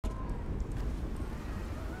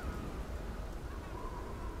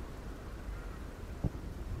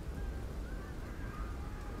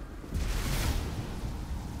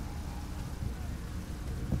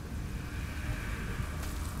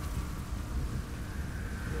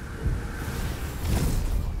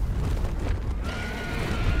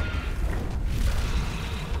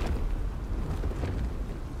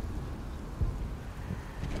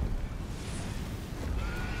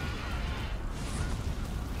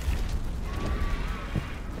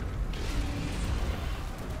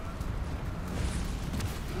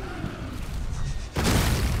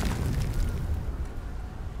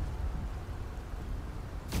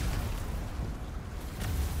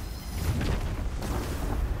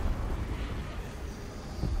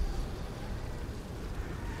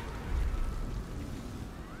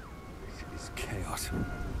chaos.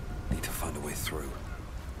 Need to find a way through.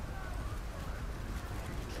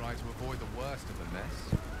 Try to avoid the worst of the mess.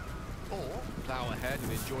 Or plow ahead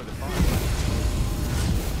and enjoy the fire.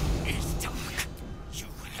 It's dark. You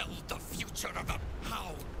held the future of the...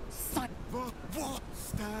 How? Son... What?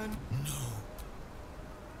 Stand... No.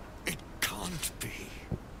 It can't be.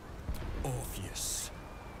 Orpheus.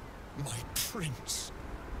 My prince.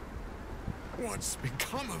 What's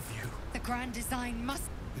become of you? The grand design must...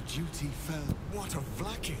 The duty fell. What of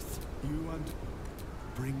Vlaakith? You and...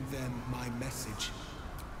 Bring them my message.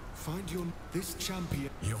 Find your... This champion...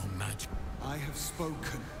 Your magic. I have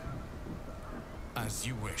spoken. As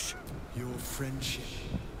you wish. Your friendship.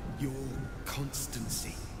 Your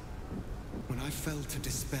constancy. When I fell to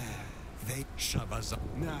despair, they... Shabazz.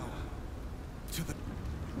 Now, to the...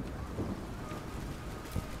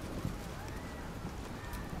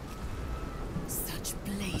 Such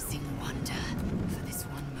blazing wonder for this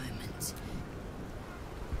one moment.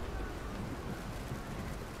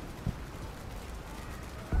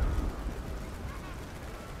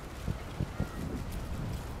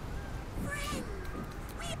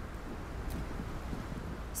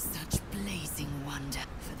 Such blazing wonder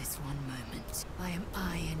for this one moment. I am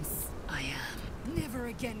I am. Never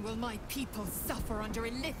again will my people suffer under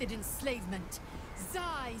illithid enslavement.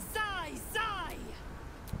 Zai, Zai, Zai!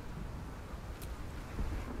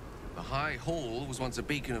 The High Hall was once a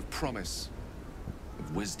beacon of promise,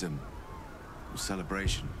 of wisdom, of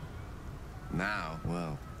celebration. Now,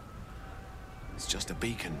 well, it's just a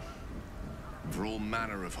beacon for all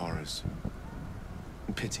manner of horrors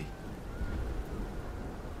and pity.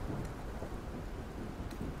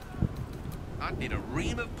 I'd need a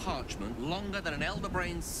ream of parchment longer than an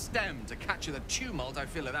elderbrain's stem to capture the tumult I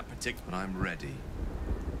feel at that particular... But I'm ready,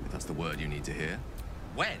 if that's the word you need to hear.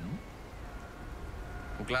 When?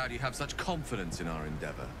 I'm glad you have such confidence in our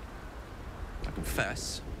endeavor. I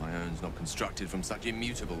confess, my own's not constructed from such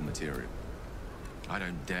immutable material. I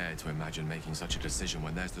don't dare to imagine making such a decision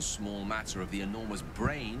when there's the small matter of the enormous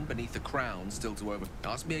brain beneath the crown still to over...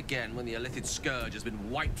 Ask me again when the illithid scourge has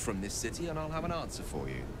been wiped from this city and I'll have an answer for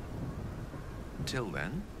you. Until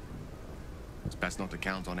then, it's best not to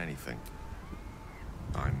count on anything.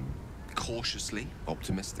 I'm cautiously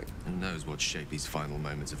optimistic. Who knows what shape these final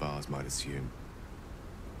moments of ours might assume?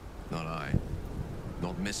 Not I.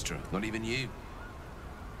 Not Mistra. Not even you.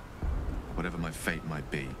 Whatever my fate might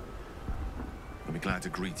be, I'll be glad to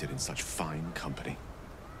greet it in such fine company.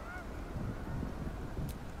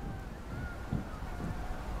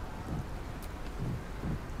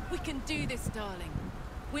 We can do this, darling.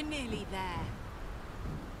 We're nearly there.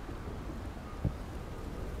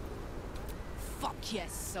 Fuck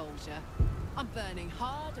yes, soldier. I'm burning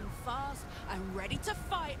hard and fast and ready to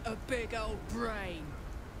fight a big old brain.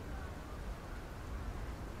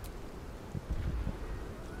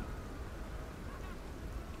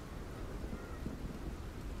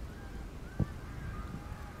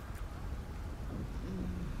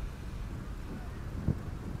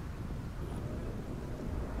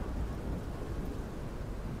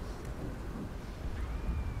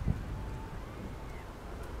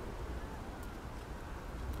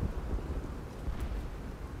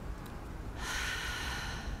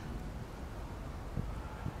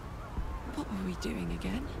 What were we doing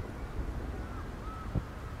again?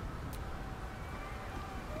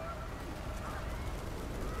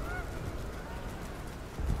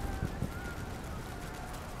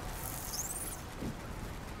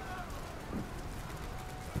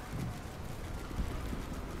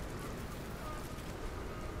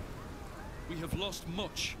 We have lost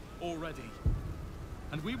much already,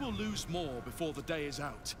 and we will lose more before the day is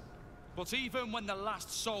out. But even when the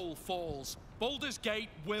last soul falls, Baldur's Gate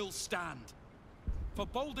will stand. For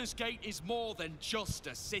Baldur's Gate is more than just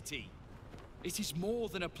a city. It is more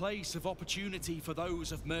than a place of opportunity for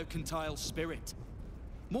those of mercantile spirit.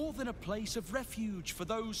 More than a place of refuge for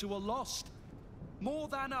those who are lost. More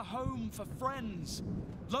than a home for friends,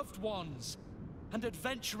 loved ones, and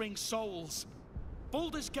adventuring souls.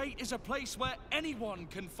 Baldur's Gate is a place where anyone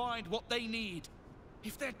can find what they need,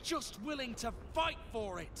 if they're just willing to fight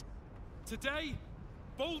for it. Today,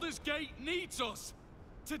 Baldur's Gate needs us.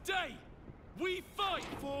 Today, we fight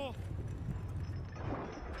for...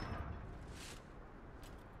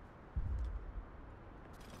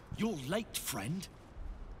 You're late, friend.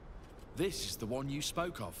 This is the one you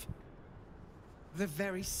spoke of. The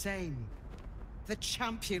very same. The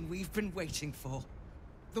champion we've been waiting for.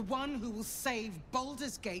 The one who will save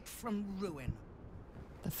Baldur's Gate from ruin.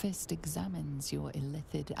 The Fist examines your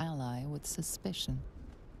illithid ally with suspicion.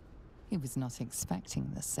 He was not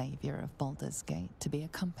expecting the savior of Baldur's Gate to be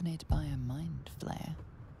accompanied by a mind flare.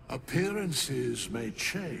 Appearances may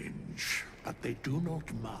change, but they do not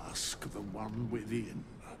mask the one within.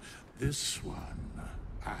 This one,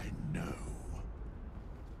 I know.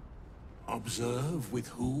 Observe with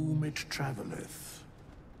whom it traveleth.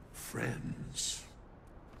 Friends.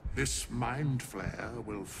 This mind flare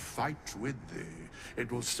will fight with thee.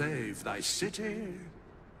 It will save thy city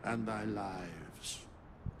and thy lives.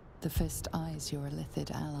 The fist eyes your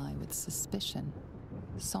illithid ally with suspicion,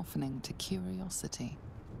 softening to curiosity.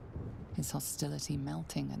 His hostility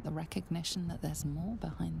melting at the recognition that there's more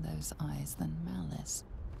behind those eyes than malice.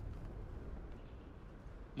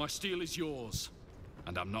 My steel is yours,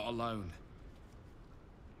 and I'm not alone.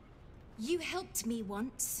 You helped me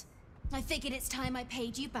once. I figured it's time I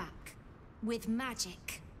paid you back. With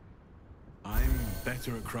magic. I'm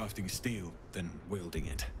better at crafting steel than wielding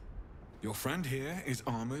it. Your friend here is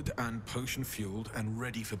armored and potion-fueled and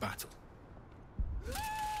ready for battle.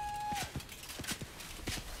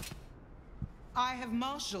 I have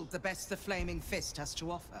marshaled the best the Flaming Fist has to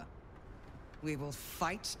offer. We will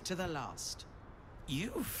fight to the last.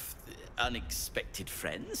 You've unexpected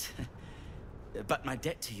friends. But my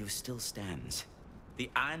debt to you still stands. The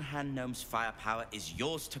Iron Hand Gnome's firepower is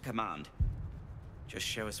yours to command. Just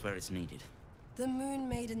show us where it's needed. The Moon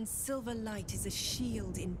Maiden's silver light is a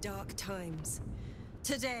shield in dark times.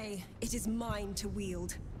 Today, it is mine to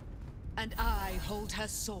wield. And I hold her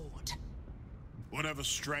sword. Whatever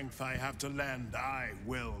strength I have to lend, I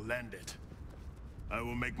will lend it. I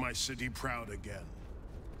will make my city proud again.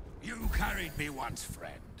 You carried me once,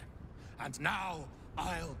 friend. And now,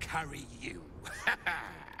 I'll carry you.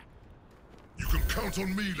 You can count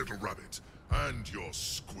on me, little rabbit, and your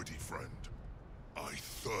squiddy friend. I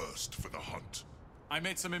thirst for the hunt. I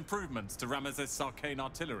made some improvements to Ramesses' arcane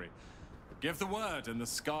artillery. Give the word and the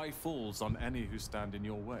sky falls on any who stand in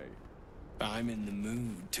your way. I'm in the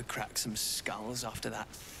mood to crack some skulls after that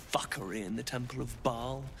fuckery in the Temple of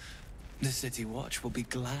Baal. The City Watch will be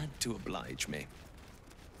glad to oblige me.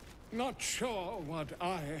 Not sure what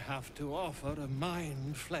I have to offer a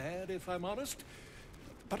mind flare, if I'm honest.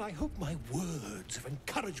 But I hope my words of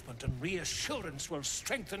encouragement and reassurance will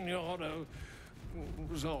strengthen your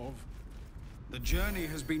resolve. The journey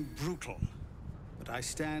has been brutal, but I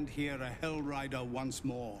stand here a Hell Rider once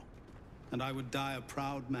more. And I would die a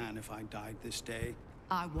proud man if I died this day.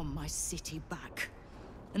 I want my city back.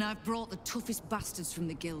 And I've brought the toughest bastards from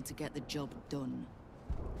the guild to get the job done.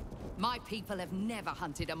 My people have never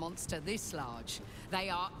hunted a monster this large. They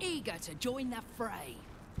are eager to join the fray.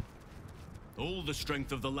 All the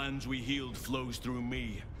strength of the lands we healed flows through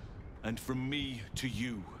me, and from me to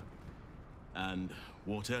you. And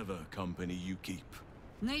whatever company you keep.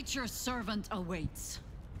 Nature's servant awaits.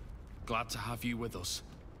 Glad to have you with us.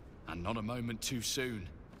 And not a moment too soon.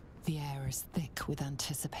 The air is thick with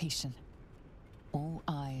anticipation. All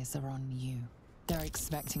eyes are on you. They're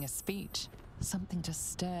expecting a speech, something to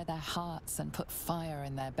stir their hearts and put fire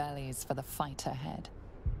in their bellies for the fight ahead.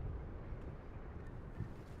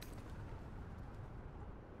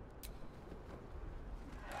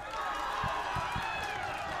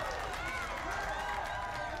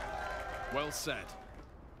 Well said.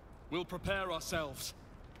 We'll prepare ourselves.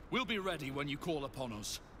 We'll be ready when you call upon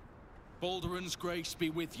us. Baldur's grace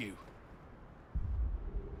be with you.